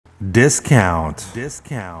Discount.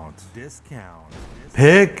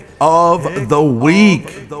 Pick of the week.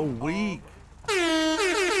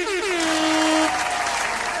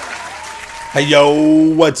 Hey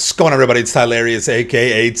yo, what's going on everybody? It's Tylarious,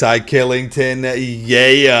 aka Ty Killington.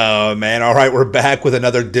 Yeah, man. Alright, we're back with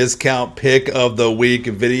another discount pick of the week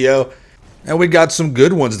video. And we got some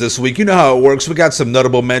good ones this week. You know how it works. We got some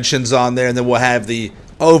notable mentions on there, and then we'll have the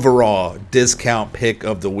overall discount pick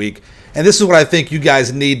of the week. And this is what I think you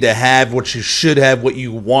guys need to have, what you should have, what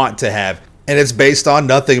you want to have. And it's based on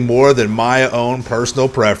nothing more than my own personal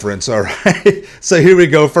preference, all right? So here we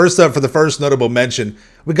go. First up, for the first notable mention,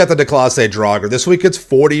 we got the Declasse Draugr. This week it's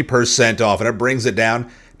 40% off, and it brings it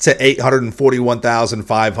down to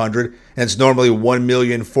 $841,500, and it's normally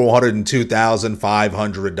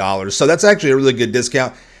 $1,402,500. So that's actually a really good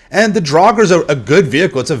discount. And the Draugr's a good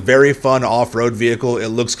vehicle. It's a very fun off-road vehicle. It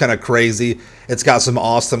looks kind of crazy. It's got some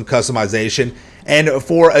awesome customization. And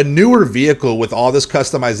for a newer vehicle with all this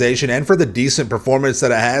customization and for the decent performance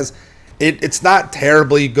that it has, it's not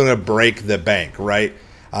terribly going to break the bank, right?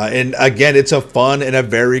 And again, it's a fun and a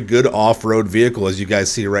very good off-road vehicle, as you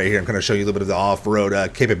guys see right here. I'm going to show you a little bit of the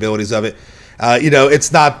off-road capabilities of it. You know,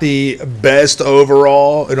 it's not the best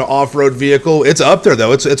overall in an off-road vehicle. It's up there,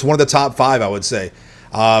 though. It's one of the top 5, I would say.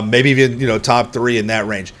 Maybe even, you know, top 3 in that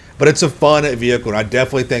range. But it's a fun vehicle, and I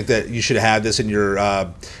definitely think that you should have this in your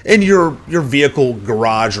vehicle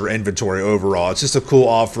garage or inventory overall. It's just a cool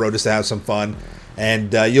off-road just to have some fun,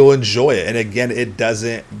 and you'll enjoy it. And again, it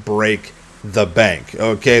doesn't break the bank.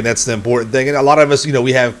 Okay, that's the important thing. And a lot of us, you know,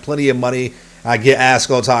 we have plenty of money. I get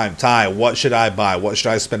asked all the time, Ty, what should I buy? What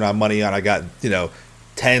should I spend my money on? I got, you know,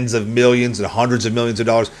 tens of millions and hundreds of millions of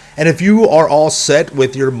dollars. And if you are all set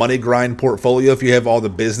with your money grind portfolio, if you have all the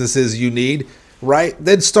businesses you need, right,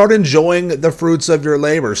 then start enjoying the fruits of your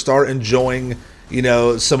labor. Start enjoying, you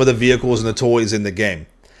know, some of the vehicles and the toys in the game.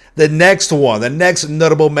 The next one, the next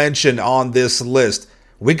notable mention on this list,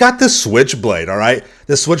 we got the Switchblade, all right?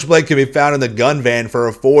 The Switchblade can be found in the gun van for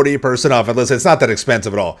a 40% off. And listen, it's not that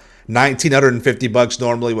expensive at all. $1,950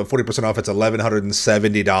 normally, with 40% off, it's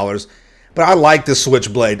 $1,170. But I like the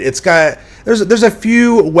Switchblade. It's got, there's a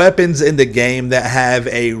few weapons in the game that have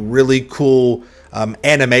a really cool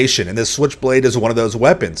animation, and this Switchblade is one of those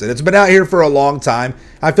weapons, and it's been out here for a long time.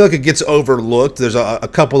 I feel like it gets overlooked. There's a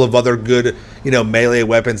couple of other good, you know, melee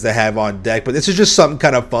weapons they have on deck, but this is just something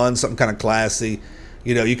kind of fun, something kind of classy.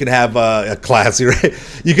 You know, you can have a classy, right?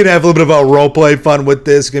 You can have a little bit of a roleplay fun with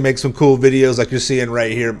this. You can make some cool videos like you're seeing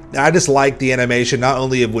right here. I just like the animation, not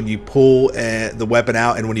only of when you pull the weapon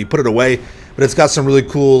out and when you put it away, but it's got some really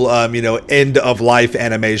cool, you know, end-of-life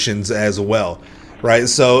animations as well, right?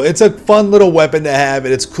 So it's a fun little weapon to have,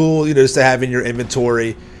 and it's cool, you know, just to have in your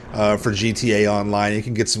inventory for GTA Online. You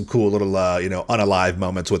can get some cool little, you know, unalive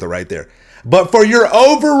moments with it right there. But for your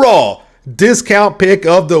overall discount pick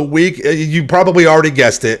of the week, you probably already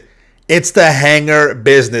guessed it. It's the Hangar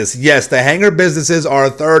Business. Yes, the Hangar Businesses are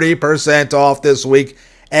 30% off this week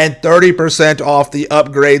and 30% off the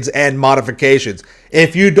upgrades and modifications.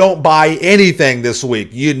 If you don't buy anything this week,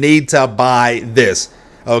 you need to buy this.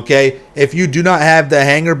 Okay? If you do not have the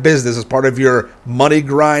Hangar Business as part of your money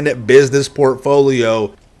grind business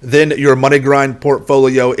portfolio, then your money grind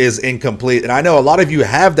portfolio is incomplete. And I know a lot of you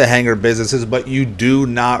have the Hangar Businesses, but you do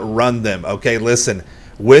not run them. Okay, listen,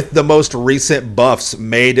 with the most recent buffs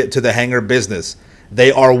made to the Hangar Business,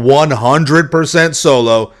 they are 100%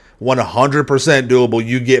 solo, 100% doable.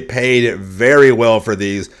 You get paid very well for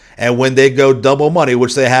these. And when they go double money,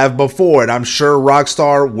 which they have before, and I'm sure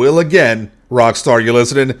Rockstar will again, Rockstar, you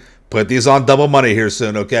listening? Put these on double money here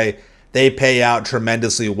soon, okay? They pay out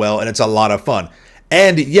tremendously well, and it's a lot of fun.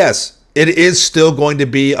 And yes, it is still going to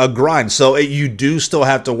be a grind, so you do still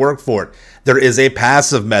have to work for it. There is a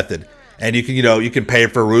passive method, and you can, you know, you can pay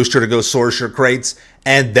for Rooster to go source your crates,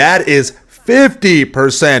 and that is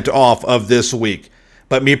 50% off of this week.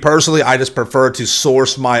 But me personally, I just prefer to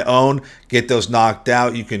source my own, get those knocked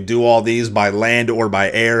out. You can do all these by land or by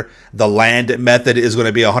air. The land method is going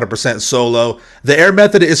to be 100% solo. The air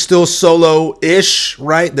method is still solo-ish,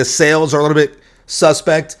 right? The sales are a little bit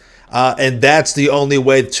suspect. And that's the only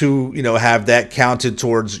way to, you know, have that counted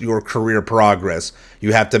towards your career progress.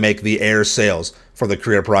 You have to make the air sales for the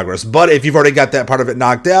career progress. But if you've already got that part of it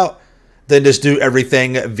knocked out, then just do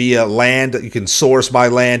everything via land. You can source by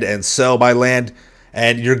land and sell by land,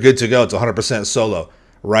 and you're good to go. It's 100% solo,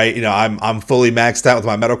 right? You know, I'm fully maxed out with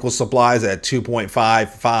my medical supplies at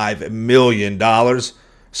 $2.55 million.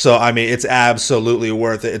 So, I mean, it's absolutely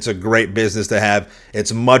worth it. It's a great business to have.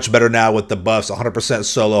 It's much better now with the buffs, 100%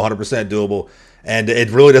 solo, 100% doable. And it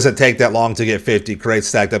really doesn't take that long to get 50 crates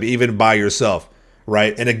stacked up, even by yourself,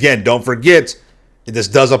 right? And again, don't forget, This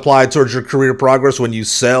does apply towards your career progress when you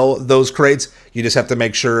sell those crates. You just have to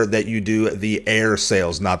make sure that you do the air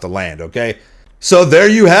sales, not the land, okay? So there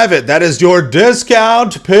you have it. That is your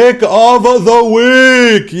discount pick of the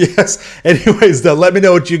week. Yes. Anyways, though, let me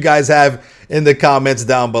know what you guys have in the comments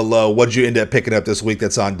down below. What did you end up picking up this week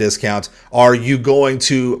that's on discount? Are you going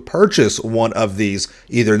to purchase one of these,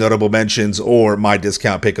 either notable mentions or my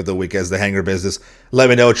discount pick of the week as the hanger business? Let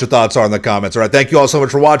me know what your thoughts are in the comments. All right, thank you all so much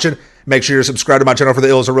for watching. Make sure you're subscribed to my channel for the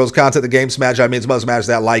Ills and Reels content. The game smash, I mean, must smash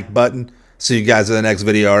that like button. See you guys in the next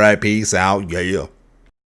video. All right, peace out. Yeah.